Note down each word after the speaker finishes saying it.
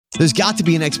There's got to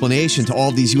be an explanation to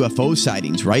all these UFO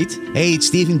sightings, right? Hey, it's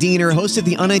Stephen Diener, host of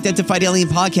the Unidentified Alien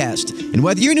Podcast. And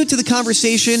whether you're new to the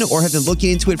conversation or have been looking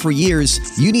into it for years,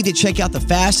 you need to check out the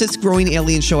fastest growing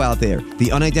alien show out there,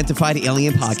 the Unidentified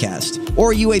Alien Podcast,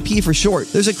 or UAP for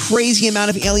short. There's a crazy amount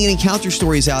of alien encounter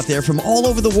stories out there from all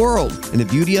over the world. And the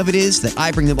beauty of it is that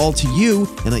I bring them all to you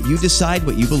and let you decide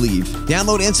what you believe.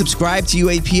 Download and subscribe to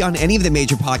UAP on any of the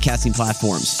major podcasting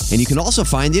platforms. And you can also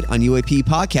find it on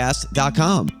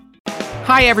UAPpodcast.com.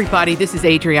 Hi, everybody. This is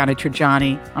Adriana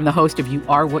Trajani. I'm the host of You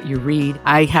Are What You Read.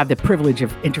 I have the privilege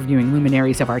of interviewing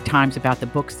luminaries of our times about the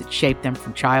books that shaped them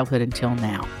from childhood until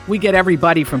now. We get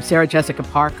everybody from Sarah Jessica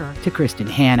Parker to Kristen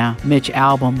Hanna, Mitch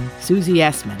Albom, Susie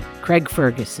Essman, Craig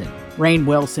Ferguson, Rainn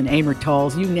Wilson, Amor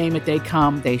Tolls, you name it, they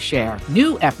come, they share.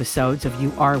 New episodes of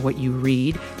You Are What You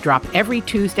Read drop every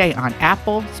Tuesday on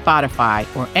Apple, Spotify,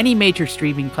 or any major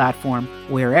streaming platform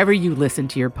wherever you listen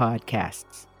to your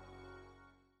podcasts.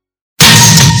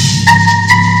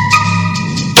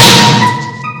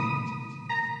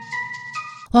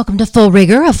 Welcome to Full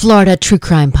Rigor, a Florida true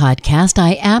crime podcast.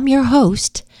 I am your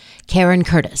host, Karen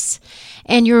Curtis.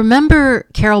 And you remember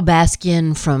Carole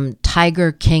Baskin from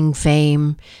Tiger King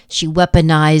fame? She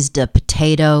weaponized a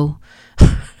potato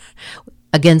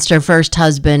against her first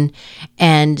husband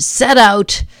and set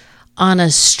out on a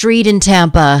street in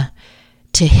Tampa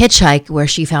to hitchhike where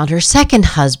she found her second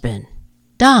husband,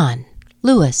 Don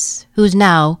Lewis, who's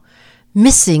now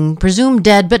missing, presumed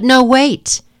dead, but no,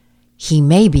 wait. He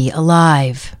may be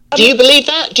alive. Do you believe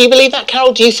that? Do you believe that,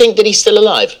 Carole? Do you think that he's still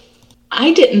alive?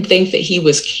 I didn't think that he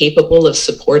was capable of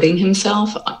supporting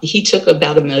himself. He took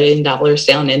about $1 million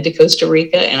down into Costa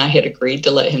Rica, and I had agreed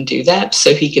to let him do that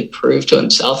so he could prove to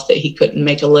himself that he couldn't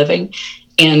make a living.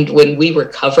 And when we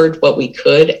recovered what we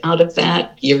could out of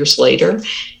that years later,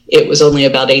 it was only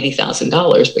about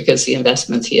 $80,000 because the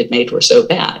investments he had made were so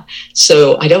bad.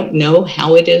 So I don't know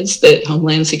how it is that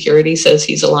Homeland Security says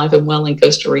he's alive and well in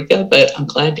Costa Rica, but I'm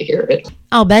glad to hear it.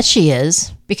 I'll bet she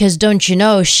is, because don't you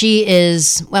know,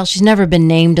 she's never been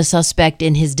named a suspect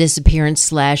in his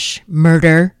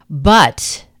disappearance/murder.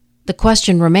 But the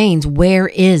question remains, where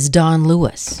is Don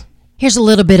Lewis? Here's a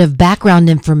little bit of background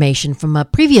information from a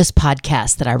previous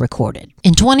podcast that I recorded.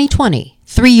 In 2020,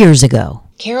 3 years ago,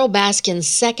 Carole Baskin's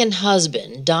second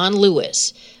husband, Don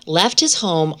Lewis, left his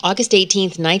home August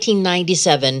 18th,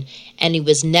 1997, and he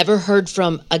was never heard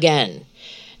from again.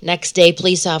 Next day,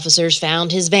 police officers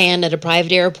found his van at a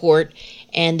private airport,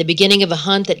 and the beginning of a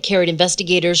hunt that carried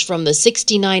investigators from the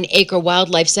 69-acre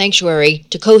wildlife sanctuary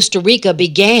to Costa Rica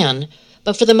began.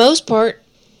 But for the most part,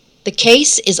 the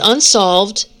case is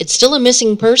unsolved. It's still a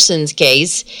missing persons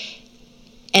case,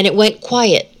 and it went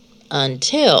quiet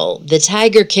until the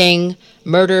Tiger King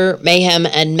Murder, Mayhem,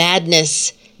 and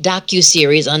Madness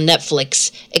docuseries on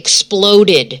Netflix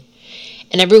exploded.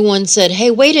 And everyone said,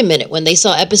 hey, wait a minute, when they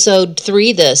saw episode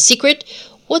 3, The Secret,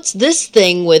 what's this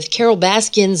thing with Carole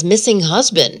Baskin's missing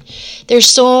husband? There's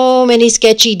so many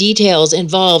sketchy details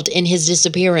involved in his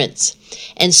disappearance,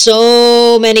 and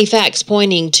so many facts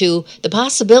pointing to the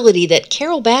possibility that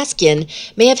Carole Baskin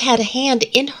may have had a hand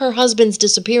in her husband's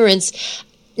disappearance.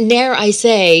 Dare I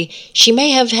say, she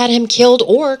may have had him killed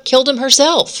or killed him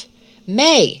herself.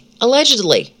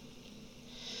 Allegedly.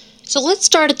 So let's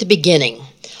start at the beginning.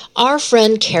 Our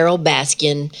friend Carole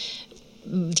Baskin,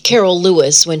 Carole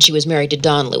Lewis, when she was married to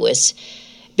Don Lewis,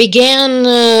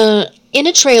 began in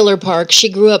a trailer park. She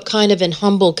grew up kind of in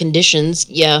humble conditions.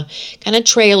 Yeah, kind of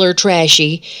trailer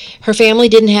trashy. Her family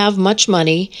didn't have much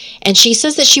money, and she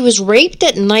says that she was raped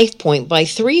at knife point by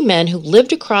 3 men who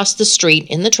lived across the street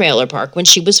in the trailer park when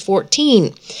she was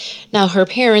 14. Now, her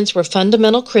parents were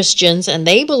fundamental Christians, and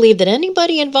they believed that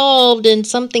anybody involved in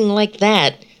something like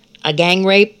that, a gang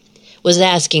rape, was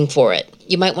asking for it.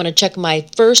 You might want to check my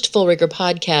first Full Rigor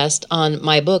podcast on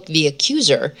my book, The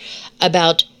Accuser,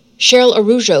 about Cheryl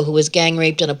Arujo, who was gang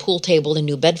raped on a pool table in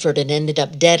New Bedford and ended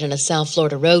up dead in a South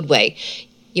Florida roadway.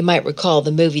 You might recall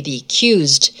the movie The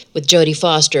Accused with Jodie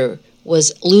Foster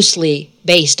was loosely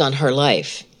based on her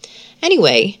life.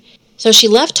 Anyway, so she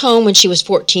left home when she was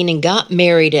 14 and got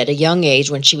married at a young age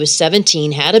when she was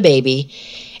 17, had a baby,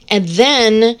 and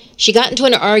then she got into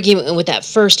an argument with that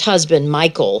first husband,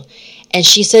 Michael, and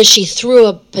she says she threw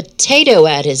a potato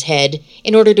at his head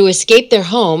in order to escape their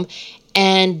home.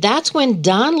 And that's when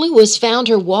Don Lewis found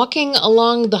her walking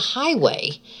along the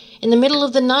highway in the middle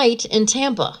of the night in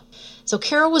Tampa. So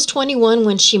Carole was 21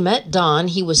 when she met Don.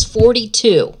 He was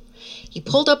 42. He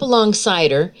pulled up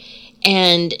alongside her,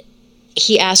 and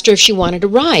he asked her if she wanted to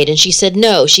ride, and she said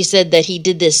no. She said that he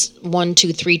did this 1,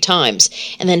 2, 3 times.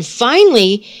 And then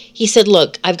finally, he said,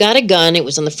 look, I've got a gun. It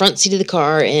was on the front seat of the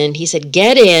car, and he said,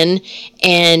 get in,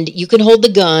 and you can hold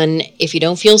the gun if you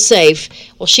don't feel safe.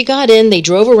 Well, she got in, they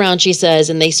drove around, she says,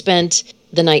 and they spent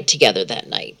the night together that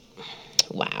night.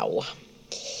 Wow.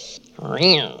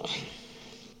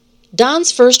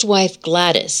 Don's first wife,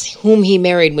 Gladys, whom he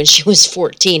married when she was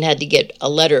 14, had to get a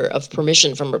letter of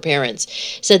permission from her parents,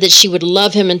 said that she would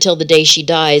love him until the day she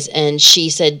dies, and she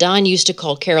said Don used to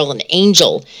call Carole an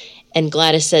angel, and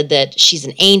Gladys said that she's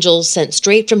an angel sent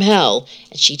straight from hell,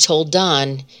 and she told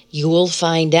Don, you will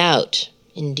find out,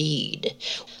 indeed.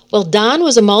 Well, Don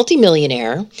was a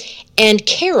multimillionaire, and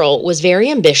Carole was very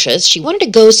ambitious. She wanted to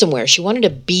go somewhere. She wanted to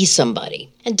be somebody.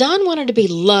 And Don wanted to be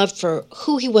loved for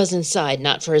who he was inside,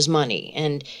 not for his money.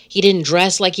 And he didn't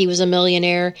dress like he was a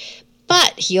millionaire,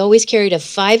 but he always carried a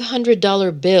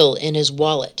 $500 bill in his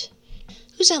wallet.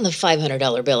 Who's on the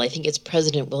 $500 bill? I think it's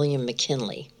President William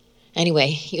McKinley.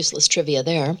 Anyway, useless trivia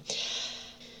there.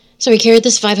 So he carried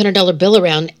this $500 bill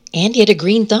around, and he had a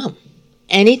green thumb.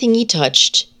 Anything he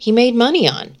touched, he made money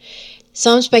on.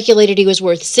 Some speculated he was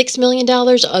worth $6 million.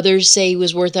 Others say he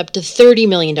was worth up to $30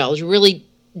 million. We really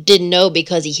didn't know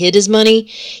because he hid his money.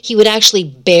 He would actually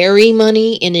bury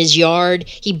money in his yard.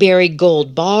 He buried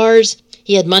gold bars.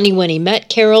 He had money when he met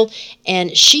Carole,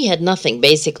 and she had nothing,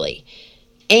 basically.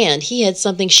 And he had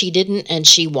something she didn't, and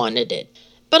she wanted it.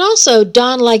 But also,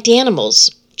 Don liked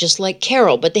animals, just like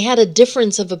Carole, but they had a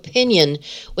difference of opinion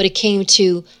when it came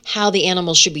to how the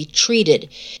animals should be treated.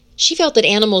 She felt that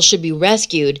animals should be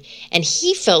rescued, and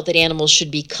he felt that animals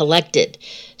should be collected.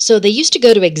 So they used to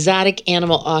go to exotic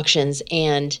animal auctions,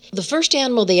 and the first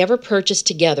animal they ever purchased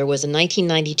together was in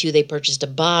 1992. They purchased a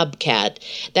bobcat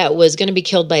that was going to be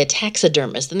killed by a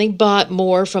taxidermist. Then they bought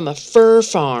more from a fur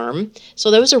farm,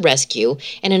 so that was a rescue.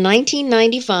 And in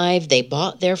 1995, they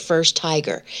bought their first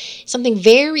tiger. Something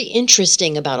very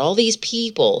interesting about all these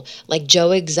people, like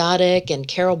Joe Exotic and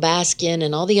Carole Baskin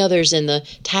and all the others in the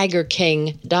Tiger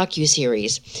King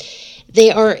docuseries,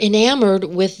 they are enamored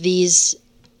with these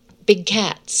big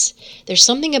cats. There's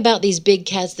something about these big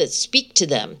cats that speak to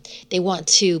them. They want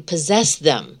to possess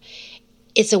them.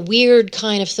 It's a weird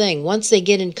kind of thing. Once they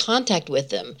get in contact with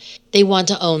them, they want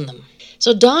to own them.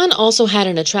 So Don also had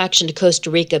an attraction to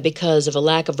Costa Rica because of a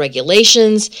lack of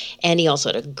regulations, and he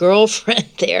also had a girlfriend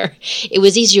there. It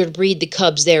was easier to breed the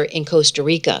cubs there in Costa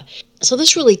Rica. So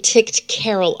this really ticked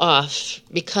Carole off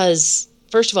because,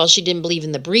 first of all, she didn't believe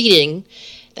in the breeding.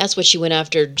 That's what she went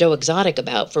after Joe Exotic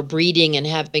about, for breeding and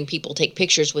having people take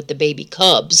pictures with the baby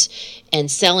cubs and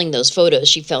selling those photos.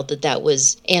 She felt that that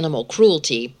was animal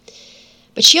cruelty.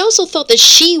 But she also thought that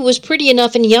she was pretty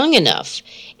enough and young enough,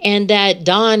 and that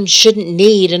Don shouldn't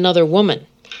need another woman.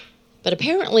 But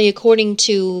apparently, according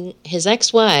to his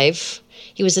ex-wife,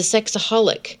 he was a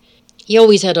sexaholic. He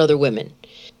always had other women.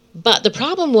 But the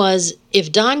problem was,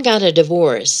 if Don got a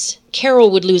divorce,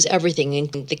 Carole would lose everything,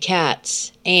 including the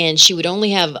cats, and she would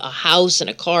only have a house and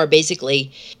a car,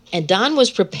 basically. And Don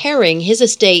was preparing his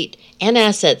estate and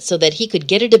assets so that he could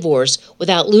get a divorce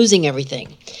without losing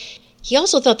everything. He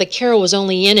also thought that Carole was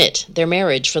only in it, their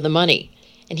marriage, for the money.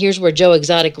 And here's where Joe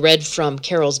Exotic read from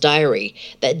Carole's diary,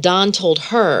 that Don told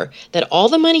her that all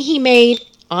the money he made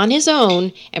on his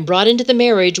own and brought into the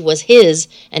marriage was his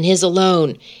and his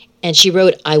alone. And she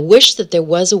wrote, I wish that there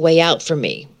was a way out for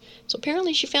me. So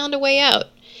apparently she found a way out.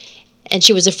 And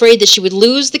she was afraid that she would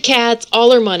lose the cats,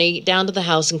 all her money, down to the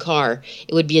house and car.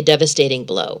 It would be a devastating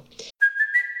blow.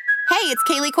 Hey, it's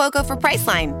Kaylee Cuoco for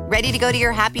Priceline. Ready to go to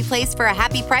your happy place for a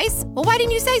happy price? Well, why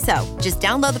didn't you say so? Just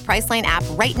download the Priceline app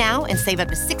right now and save up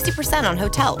to 60% on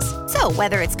hotels. So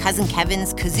whether it's Cousin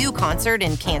Kevin's Kazoo Concert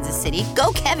in Kansas City,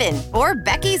 go Kevin, or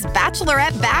Becky's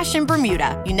Bachelorette Bash in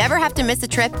Bermuda, you never have to miss a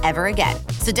trip ever again.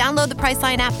 So download the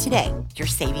Priceline app today. Your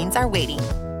savings are waiting.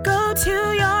 Go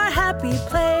to your happy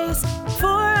place for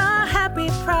a happy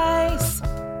price.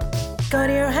 Go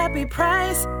to your happy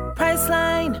price,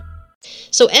 Priceline.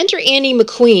 So enter Annie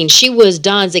McQueen. She was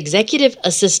Don's executive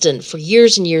assistant for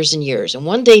years and years and years. And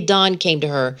one day Don came to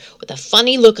her with a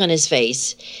funny look on his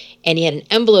face, and he had an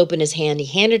envelope in his hand. He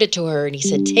handed it to her, and he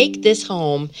said, take this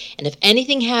home, and if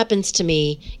anything happens to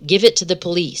me, give it to the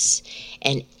police.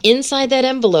 And inside that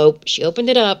envelope, she opened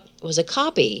it up, was a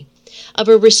copy of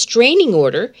a restraining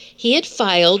order he had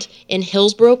filed in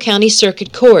Hillsborough County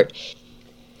Circuit Court.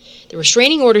 The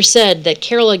restraining order said that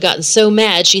Carole had gotten so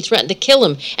mad she threatened to kill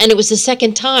him, and it was the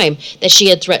second time that she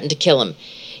had threatened to kill him.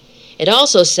 It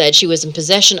also said she was in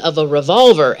possession of a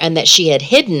revolver and that she had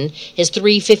hidden his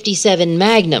 .357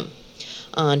 Magnum.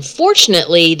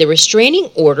 Unfortunately, the restraining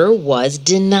order was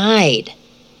denied.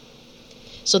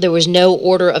 so there was no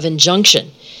order of injunction.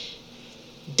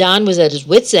 Don was at his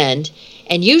wit's end,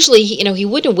 and usually, he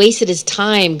wouldn't have wasted his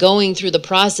time going through the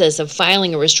process of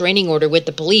filing a restraining order with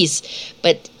the police,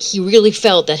 but he really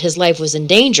felt that his life was in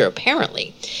danger,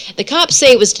 apparently. The cops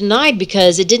say it was denied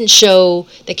because it didn't show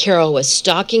that Carole was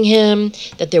stalking him,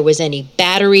 that there was any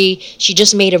battery. She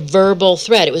just made a verbal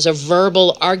threat. It was a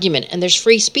verbal argument, and there's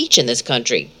free speech in this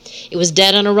country. It was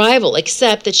dead on arrival,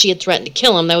 except that she had threatened to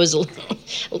kill him. That was a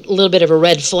little bit of a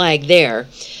red flag there.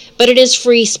 But it is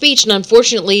free speech, and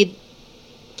unfortunately,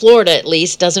 Florida, at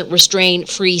least, doesn't restrain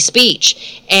free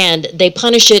speech, and they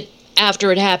punish it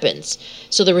after it happens.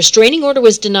 So the restraining order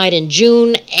was denied in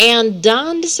June, and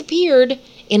Don disappeared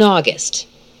in August,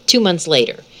 2 months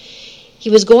later.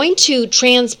 He was going to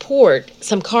transport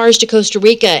some cars to Costa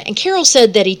Rica, and Carole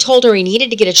said that he told her he needed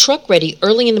to get a truck ready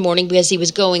early in the morning because he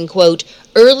was going, quote,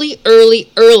 early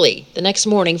the next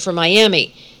morning from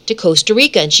Miami to Costa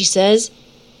Rica, and she says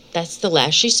that's the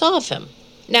last she saw of him.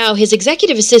 Now, his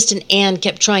executive assistant, Ann,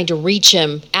 kept trying to reach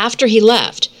him after he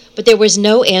left, but there was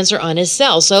no answer on his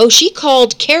cell. So she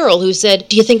called Carole, who said,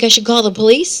 "Do you think I should call the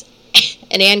police?"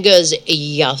 And Ann goes,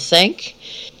 "You think?"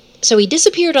 So he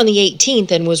disappeared on the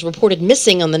 18th and was reported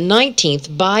missing on the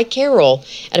 19th by Carole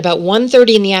at about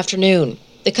 1:30 in the afternoon.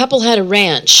 The couple had a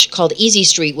ranch called Easy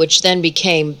Street, which then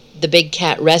became the Big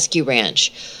Cat Rescue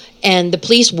Ranch. And the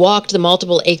police walked the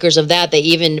multiple acres of that. They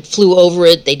even flew over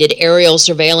it. They did aerial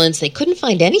surveillance. They couldn't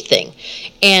find anything.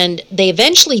 And they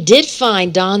eventually did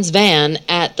find Don's van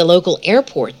at the local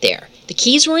airport there. The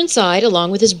keys were inside along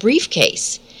with his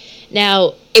briefcase.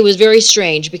 Now, it was very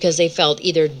strange because they felt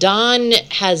either Don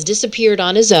has disappeared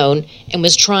on his own and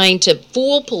was trying to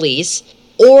fool police,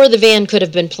 or the van could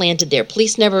have been planted there.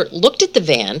 Police never looked at the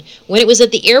van. When it was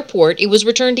at the airport, it was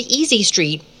returned to Easy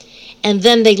Street. And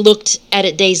then they looked at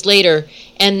it days later,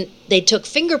 and they took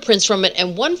fingerprints from it,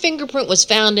 and one fingerprint was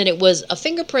found, and it was a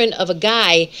fingerprint of a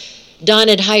guy Don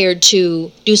had hired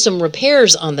to do some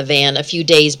repairs on the van a few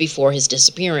days before his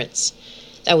disappearance.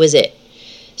 That was it.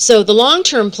 So the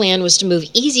long-term plan was to move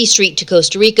Easy Street to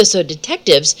Costa Rica, so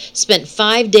detectives spent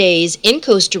 5 days in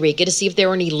Costa Rica to see if there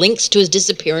were any links to his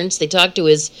disappearance. They talked to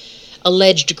his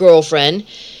alleged girlfriend.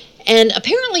 And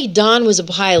apparently Don was a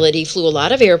pilot. He flew a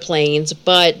lot of airplanes,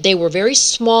 but they were very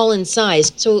small in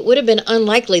size, so it would have been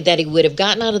unlikely that he would have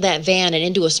gotten out of that van and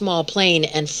into a small plane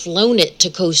and flown it to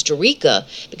Costa Rica,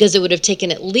 because it would have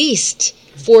taken at least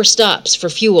 4 stops for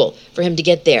fuel for him to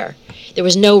get there. There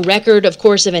was no record, of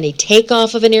course, of any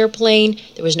takeoff of an airplane.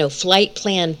 There was no flight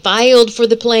plan filed for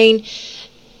the plane.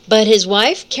 But his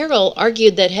wife, Carole,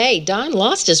 argued that, hey, Don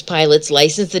lost his pilot's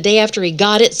license the day after he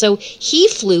got it, so he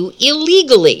flew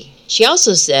illegally. She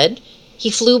also said he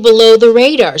flew below the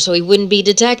radar so he wouldn't be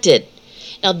detected.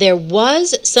 Now, there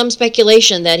was some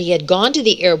speculation that he had gone to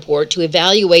the airport to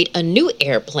evaluate a new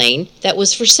airplane that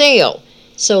was for sale.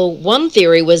 So one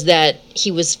theory was that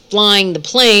he was flying the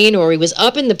plane, or he was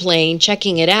up in the plane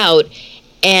checking it out,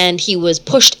 and he was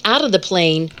pushed out of the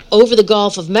plane over the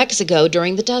Gulf of Mexico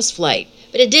during the test flight.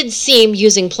 But it did seem,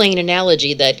 using plane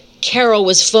analogy, that Carole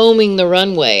was foaming the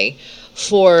runway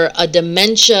for a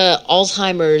dementia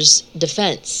Alzheimer's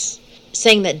defense,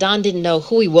 saying that Don didn't know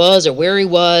who he was or where he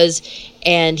was,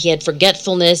 and he had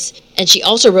forgetfulness. And she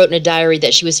also wrote in a diary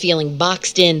that she was feeling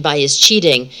boxed in by his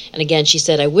cheating. And again, she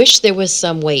said, "I wish there was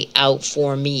some way out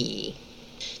for me."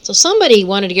 So somebody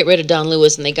wanted to get rid of Don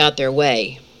Lewis, and they got their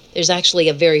way. There's actually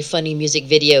a very funny music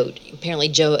video. Apparently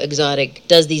Joe Exotic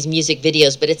does these music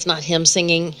videos, but it's not him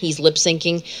singing. He's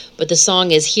lip-syncing. But the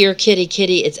song is "Here, Kitty,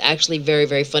 Kitty." It's actually very,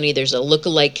 very funny. There's a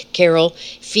look-alike Carole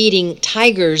feeding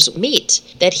tigers meat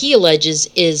that he alleges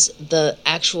is the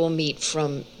actual meat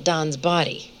from Don's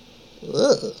body.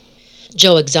 Ugh.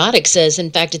 Joe Exotic says,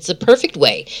 in fact, it's the perfect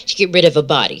way to get rid of a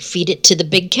body. Feed it to the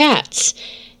big cats.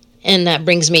 And that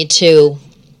brings me to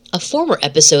a former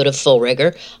episode of Full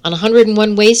Rigor on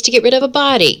 101 ways to get rid of a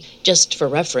body, just for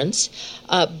reference.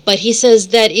 But he says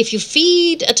that if you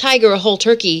feed a tiger a whole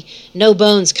turkey, no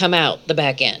bones come out the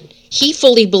back end. He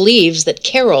fully believes that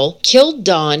Carole killed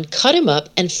Don, cut him up,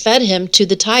 and fed him to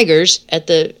the tigers at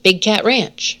the Big Cat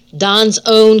Ranch. Don's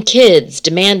own kids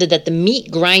demanded that the meat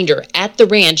grinder at the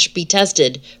ranch be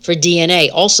tested for DNA.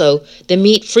 Also, the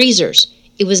meat freezers.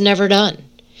 It was never done.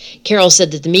 Carole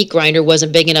said that the meat grinder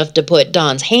wasn't big enough to put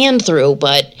Don's hand through,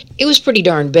 but it was pretty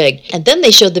darn big. And then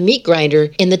they showed the meat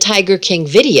grinder in the Tiger King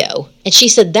video, and she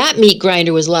said that meat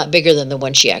grinder was a lot bigger than the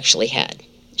one she actually had.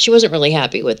 She wasn't really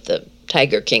happy with the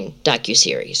Tiger King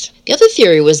docuseries. The other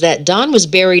theory was that Don was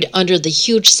buried under the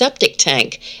huge septic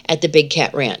tank at the Big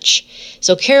Cat Ranch.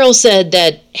 So Carole said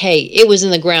that, hey, it was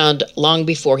in the ground long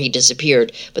before he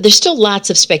disappeared. But there's still lots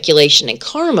of speculation. And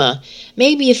Karma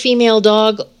may be a female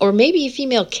dog or maybe a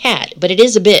female cat, but it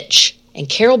is a bitch. And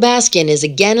Carole Baskin is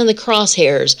again in the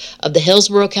crosshairs of the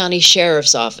Hillsborough County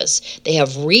Sheriff's Office. They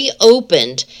have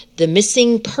reopened the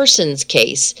missing persons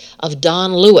case of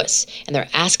Don Lewis, and they're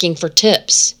asking for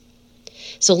tips.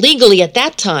 So legally at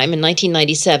that time, in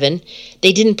 1997,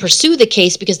 they didn't pursue the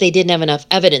case because they didn't have enough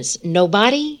evidence. No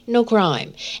body, no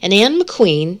crime. And Anne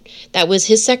McQueen, that was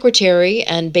his secretary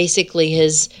and basically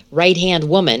his right-hand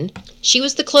woman, she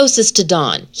was the closest to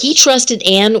Don. He trusted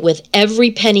Anne with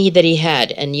every penny that he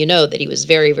had, and you know that he was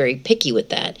very, very picky with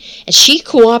that. And she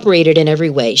cooperated in every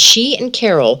way. She and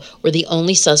Carole were the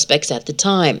only suspects at the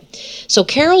time. So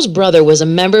Carole's brother was a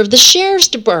member of the Sheriff's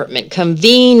Department,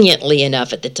 conveniently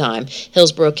enough at the time,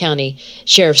 Hillsborough County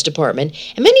Sheriff's Department,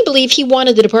 and many believe he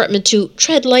wanted the department to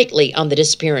tread lightly on the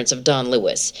disappearance of Don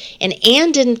Lewis. And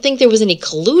Anne didn't think there was any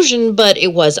collusion, but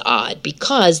it was odd,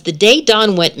 because the day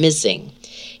Don went missing,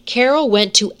 Carole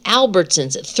went to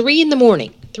Albertsons at 3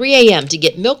 a.m. to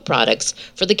get milk products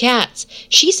for the cats.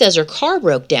 She says her car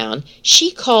broke down.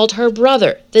 She called her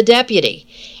brother, the deputy,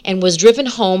 and was driven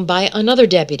home by another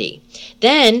deputy.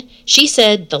 Then she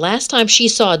said the last time she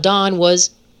saw Don was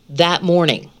that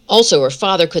morning. Also, her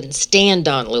father couldn't stand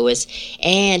Don Lewis,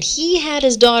 and he had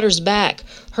his daughter's back.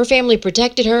 Her family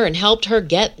protected her and helped her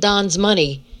get Don's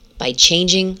money by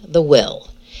changing the will.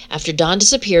 After Don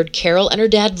disappeared, Carole and her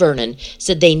dad, Vernon,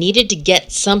 said they needed to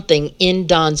get something in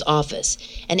Don's office.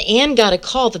 And Anne got a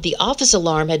call that the office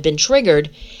alarm had been triggered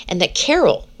and that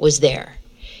Carole was there.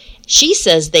 She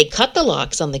says they cut the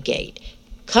locks on the gate,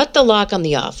 cut the lock on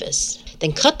the office,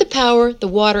 then cut the power, the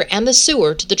water, and the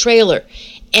sewer to the trailer.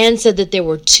 Anne said that there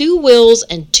were 2 wills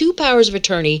and 2 powers of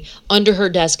attorney under her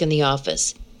desk in the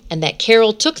office, and that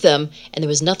Carole took them, and there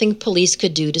was nothing police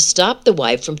could do to stop the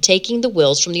wife from taking the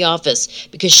wills from the office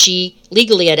because she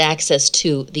legally had access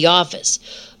to the office.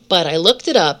 But I looked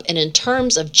it up, and in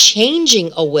terms of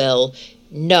changing a will,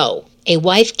 no. A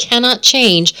wife cannot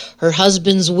change her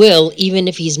husband's will even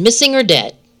if he's missing or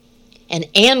dead. And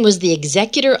Anne was the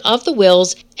executor of the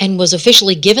wills and was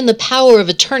officially given the power of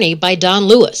attorney by Don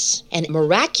Lewis. And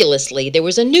miraculously, there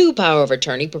was a new power of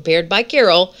attorney prepared by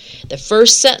Carole. The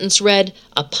first sentence read,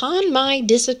 "Upon my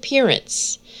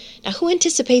disappearance." Now, who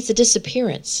anticipates a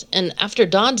disappearance? And after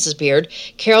Don disappeared,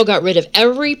 Carole got rid of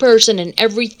every person and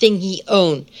everything he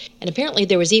owned. And apparently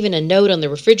there was even a note on the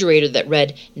refrigerator that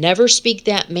read, "Never speak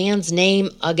that man's name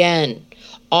again."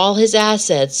 All his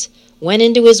assets went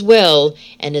into his will,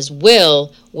 and his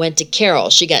will went to Carole.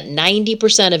 She got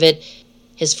 90% of it.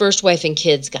 His first wife and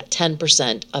kids got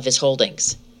 10% of his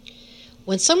holdings.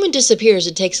 When someone disappears,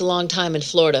 it takes a long time in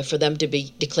Florida for them to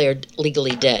be declared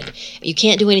legally dead. You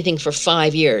can't do anything for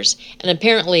 5 years. And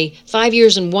apparently, 5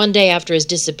 years and 1 day after his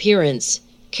disappearance,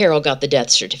 Carole got the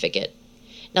death certificate.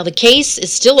 Now, the case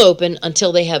is still open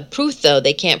until they have proof, though.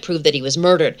 They can't prove that he was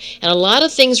murdered. And a lot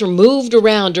of things were moved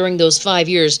around during those 5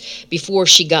 years before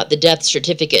she got the death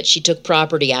certificate. She took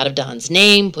property out of Don's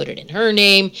name, put it in her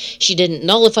name. She didn't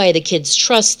nullify the kid's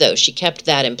trust, though. She kept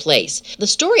that in place. The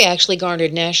story actually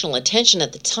garnered national attention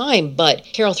at the time, but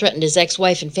Carole threatened his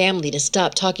ex-wife and family to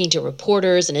stop talking to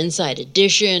reporters and Inside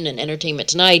Edition and Entertainment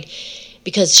Tonight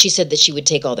because she said that she would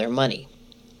take all their money.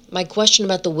 My question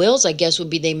about the wills, I guess, would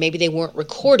be maybe they weren't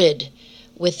recorded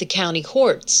with the county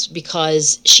courts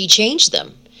because she changed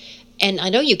them. And I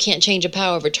know you can't change a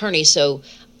power of attorney, so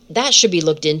that should be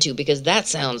looked into because that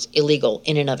sounds illegal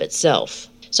in and of itself.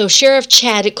 So Sheriff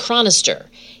Chad Chronister,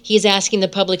 he's asking the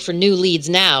public for new leads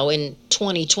now in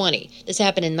 2020. This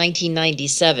happened in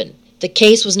 1997. The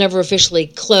case was never officially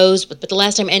closed, but the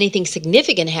last time anything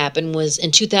significant happened was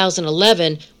in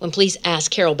 2011 when police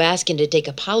asked Carole Baskin to take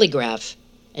a polygraph,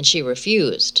 and she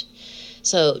refused.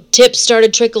 So tips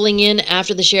started trickling in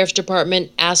after the Sheriff's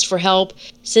Department asked for help.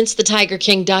 Since the Tiger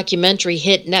King documentary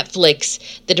hit Netflix,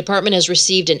 the department has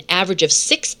received an average of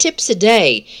 6 tips a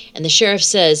day, and the sheriff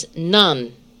says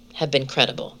none have been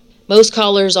credible. Most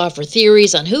callers offer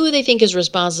theories on who they think is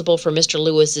responsible for Mr.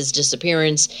 Lewis's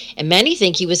disappearance, and many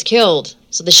think he was killed.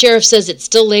 So the sheriff says it's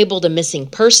still labeled a missing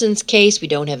persons case. We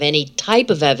don't have any type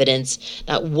of evidence,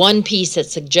 not one piece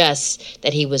that suggests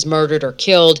that he was murdered or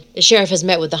killed. The sheriff has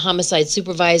met with the homicide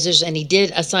supervisors, and he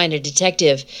did assign a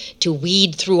detective to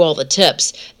weed through all the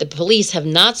tips. The police have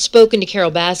not spoken to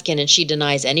Carole Baskin, and she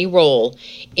denies any role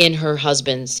in her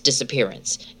husband's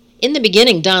disappearance. In the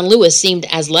beginning, Don Lewis seemed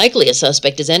as likely a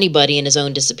suspect as anybody in his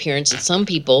own disappearance, and some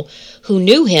people who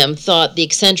knew him thought the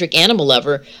eccentric animal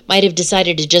lover might have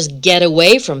decided to just get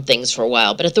away from things for a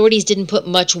while, but authorities didn't put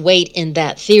much weight in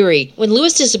that theory. When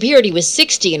Lewis disappeared, he was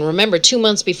 60, and remember, 2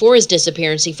 months before his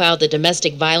disappearance, he filed a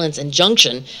domestic violence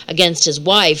injunction against his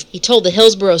wife. He told the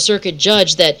Hillsborough Circuit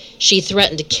judge that she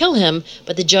threatened to kill him,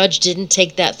 but the judge didn't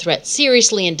take that threat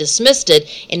seriously and dismissed it,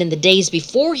 and in the days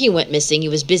before he went missing, he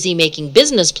was busy making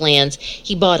business plans.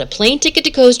 He bought a plane ticket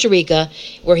to Costa Rica,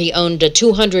 where he owned a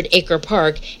 200-acre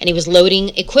park, and he was loading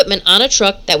equipment on a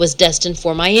truck that was destined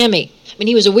for Miami. I mean,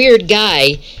 he was a weird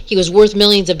guy. He was worth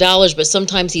millions of dollars, but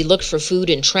sometimes he looked for food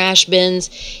in trash bins.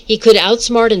 He could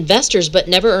outsmart investors, but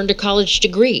never earned a college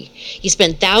degree. He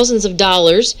spent thousands of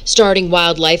dollars starting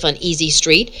wildlife on Easy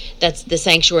Street. That's the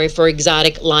sanctuary for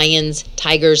exotic lions,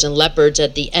 tigers, and leopards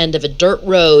at the end of a dirt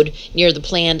road near the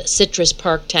planned Citrus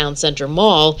Park Town Center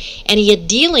Mall. And he had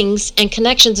dealings and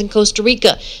connections in Costa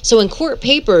Rica. So in court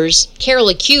papers, Carole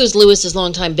accused Lewis's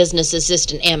longtime business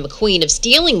assistant, Ann McQueen, of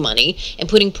stealing money and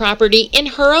putting property in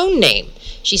her own name.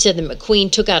 She said that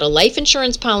McQueen took out a life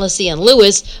insurance policy on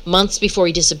Lewis months before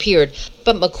he disappeared.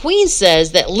 But McQueen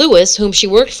says that Lewis, whom she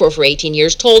worked for 18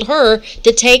 years, told her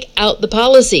to take out the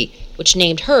policy, which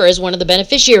named her as one of the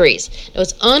beneficiaries. Now,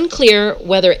 it's unclear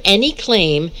whether any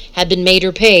claim had been made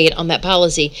or paid on that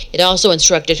policy. It also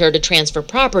instructed her to transfer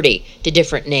property to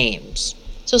different names.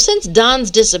 So since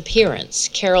Don's disappearance,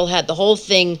 Carole had the whole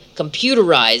thing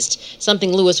computerized,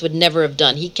 something Lewis would never have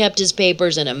done. He kept his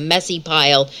papers in a messy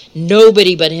pile.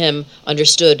 Nobody but him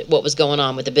understood what was going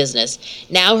on with the business.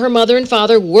 Now her mother and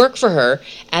father work for her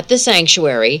at the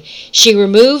sanctuary. She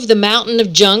removed the mountain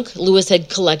of junk Lewis had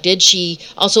collected. She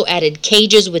also added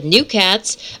cages with new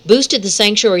cats, boosted the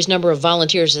sanctuary's number of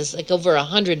volunteers. There's like over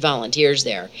 100 volunteers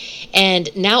there,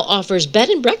 and now offers bed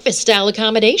and breakfast style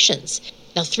accommodations.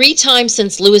 Now, 3 times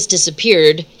since Lewis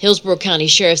disappeared, Hillsborough County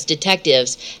Sheriff's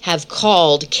detectives have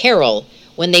called Carole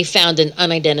when they found an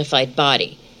unidentified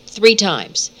body. 3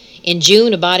 times. In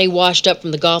June, a body washed up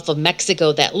from the Gulf of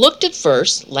Mexico that looked at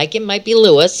first like it might be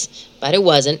Lewis, but it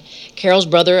wasn't. Carole's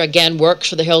brother, again, works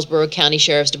for the Hillsborough County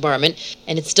Sheriff's Department,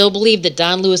 and it's still believed that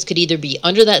Don Lewis could either be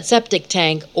under that septic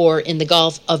tank or in the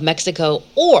Gulf of Mexico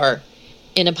or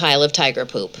in a pile of tiger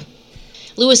poop.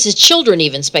 Lewis's children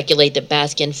even speculate that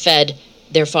Baskin fed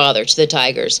their father to the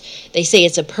tigers. They say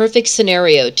it's a perfect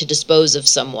scenario to dispose of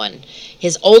someone.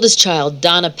 His oldest child,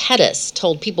 Donna Pettis,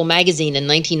 told People magazine in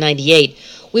 1998,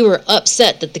 "We were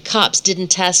upset that the cops didn't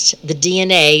test the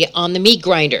DNA on the meat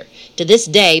grinder. To this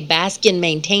day, Baskin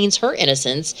maintains her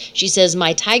innocence. She says,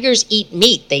 'My tigers eat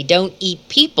meat. They don't eat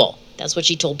people.'" That's what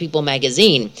she told People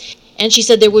magazine. And she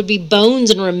said there would be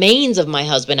bones and remains of my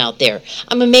husband out there.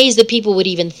 I'm amazed that people would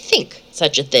even think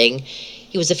such a thing.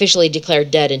 He was officially declared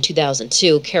dead in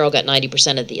 2002. Carole got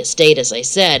 90% of the estate, as I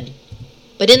said.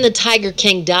 But in the Tiger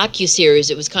King docuseries,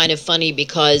 it was kind of funny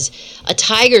because a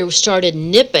tiger started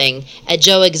nipping at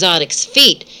Joe Exotic's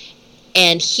feet,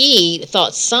 and he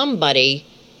thought somebody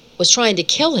was trying to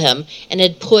kill him and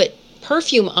had put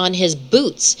perfume on his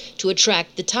boots to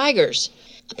attract the tigers.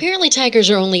 Apparently, tigers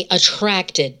are only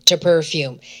attracted to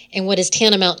perfume, and what is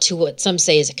tantamount to what some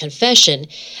say is a confession.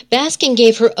 Baskin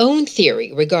gave her own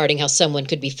theory regarding how someone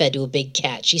could be fed to a big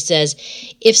cat. She says,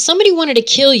 if somebody wanted to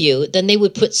kill you, then they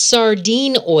would put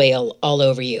sardine oil all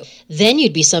over you. Then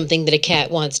you'd be something that a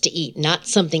cat wants to eat, not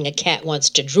something a cat wants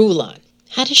to drool on.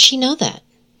 How does she know that?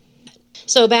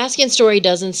 So Baskin's story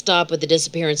doesn't stop with the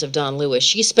disappearance of Don Lewis.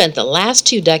 She spent the last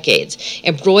 2 decades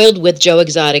embroiled with Joe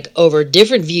Exotic over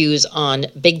different views on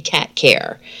big cat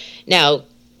care. Now,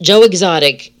 Joe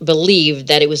Exotic believed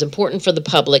that it was important for the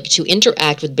public to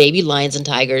interact with baby lions and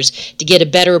tigers to get a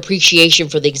better appreciation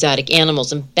for the exotic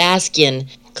animals, and Baskin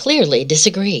clearly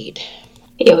disagreed.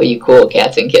 Yo, you cool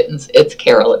cats and kittens. It's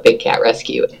Carole at Big Cat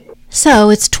Rescue. So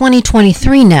it's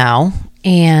 2023 now,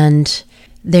 and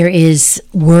there is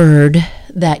word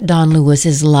that Don Lewis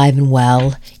is alive and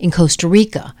well in Costa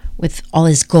Rica with all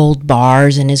his gold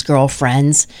bars and his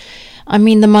girlfriends. I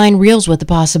mean, the mind reels with the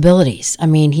possibilities. I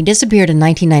mean, he disappeared in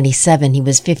 1997. He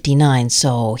was 59,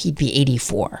 so he'd be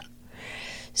 84.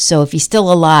 So if he's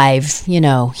still alive, you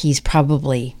know, he's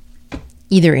probably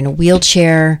either in a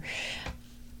wheelchair,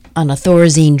 on a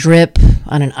Thorazine drip,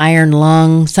 on an iron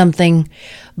lung, something.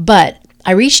 But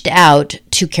I reached out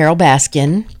to Carole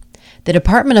Baskin, the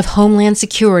Department of Homeland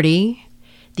Security,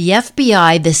 the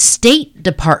FBI, the State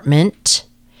Department,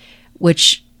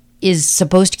 which is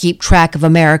supposed to keep track of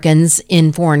Americans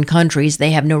in foreign countries.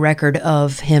 They have no record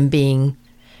of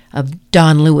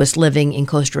Don Lewis living in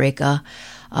Costa Rica.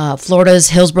 Florida's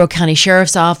Hillsborough County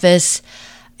Sheriff's Office,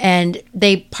 And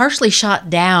they partially shot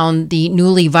down the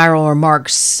newly viral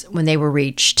remarks when they were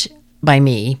reached by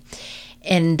me.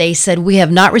 And they said, we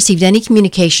have not received any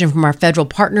communication from our federal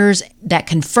partners that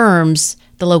confirms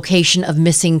the location of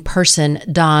missing person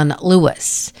Don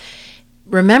Lewis.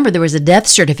 Remember, there was a death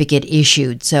certificate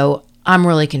issued, so I'm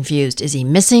really confused. Is he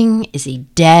missing? Is he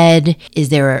dead? Is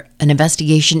there an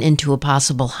investigation into a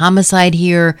possible homicide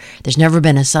here? There's never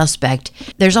been a suspect.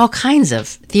 There's all kinds of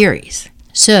theories.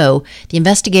 So, the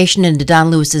investigation into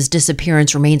Don Lewis's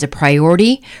disappearance remains a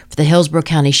priority for the Hillsborough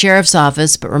County Sheriff's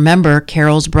Office, but remember,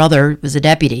 Carole's brother was a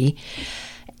deputy,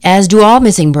 as do all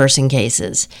missing person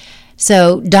cases.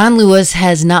 So, Don Lewis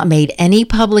has not made any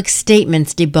public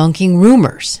statements debunking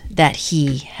rumors that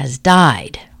he has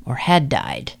died or had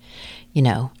died. You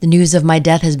know, the news of my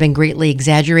death has been greatly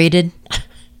exaggerated.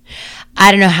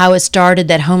 I don't know how it started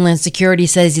that Homeland Security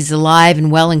says he's alive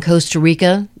and well in Costa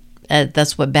Rica.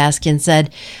 That's what Baskin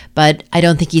said, but I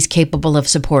don't think he's capable of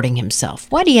supporting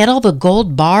himself. What, he had all the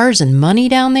gold bars and money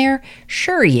down there?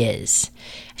 Sure he is.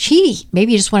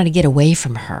 Maybe he just wanted to get away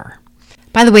from her.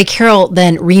 By the way, Carole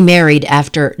then remarried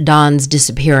after Don's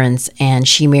disappearance, and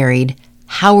she married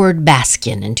Howard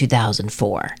Baskin in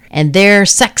 2004. And their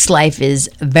sex life is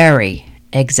very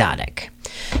exotic.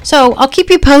 So I'll keep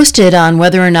you posted on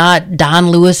whether or not Don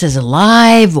Lewis is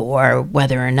alive, or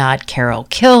whether or not Carole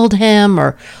killed him,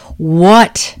 or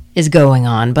what is going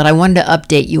on. But I wanted to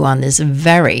update you on this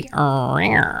very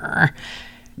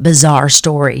bizarre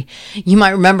story. You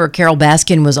might remember Carole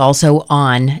Baskin was also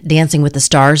on Dancing with the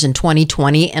Stars in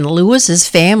 2020, and Lewis's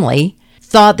family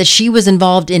thought that she was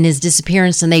involved in his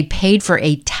disappearance, and they paid for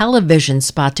a television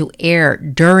spot to air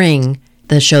during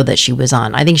the show that she was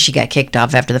on. I think she got kicked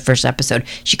off after the first episode.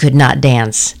 She could not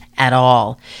dance at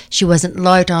all. She wasn't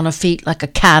light on her feet like a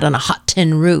cat on a hot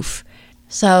tin roof.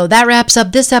 So that wraps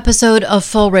up this episode of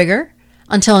Full Rigor.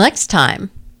 Until next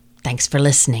time, thanks for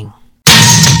listening.